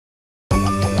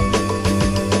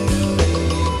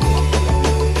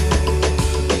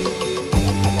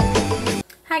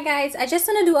Hi guys, I just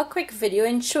want to do a quick video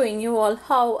in showing you all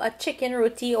how a chicken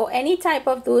roti or any type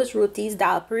of those rotis,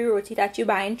 Dhalpuri roti that you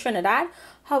buy in Trinidad,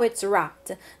 how it's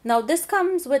wrapped. Now this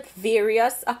comes with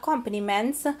various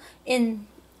accompaniments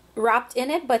wrapped in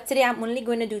it, but today I'm only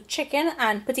going to do chicken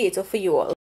and potato for you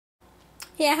all.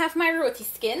 Here I have my roti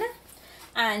skin,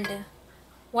 and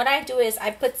what I do is I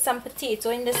put some potato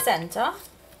in the center.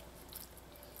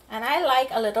 And I like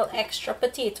a little extra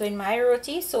potato in my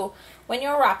roti, so when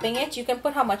you're wrapping it, you can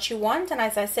put how much you want. And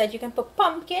as I said, you can put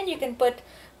pumpkin, you can put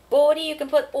bodi, you can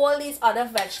put all these other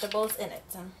vegetables in it.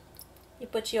 You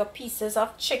put your pieces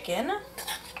of chicken.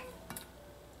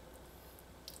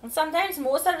 And sometimes,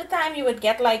 most of the time, you would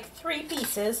get like 3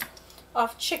 pieces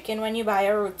of chicken when you buy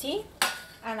a roti.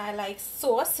 And I like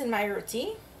sauce in my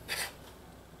roti.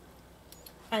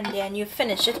 And then you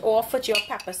finish it off with your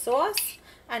pepper sauce.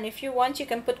 And if you want, you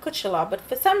can put kuchela, but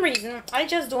for some reason I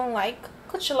just don't like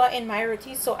kuchela in my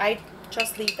roti, so I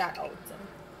just leave that out.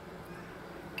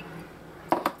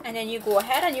 And then you go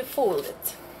ahead and you fold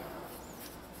it.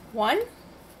 1,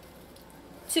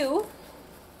 2,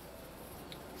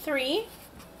 3,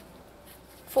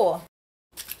 4.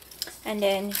 And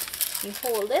then you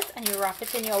hold it and you wrap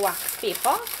it in your wax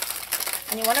paper.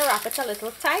 And you want to wrap it a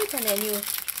little tight, and then you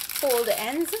fold the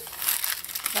ends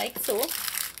like so.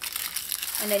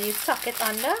 And then you tuck it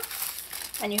under,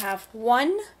 and you have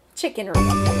one chicken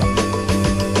roll.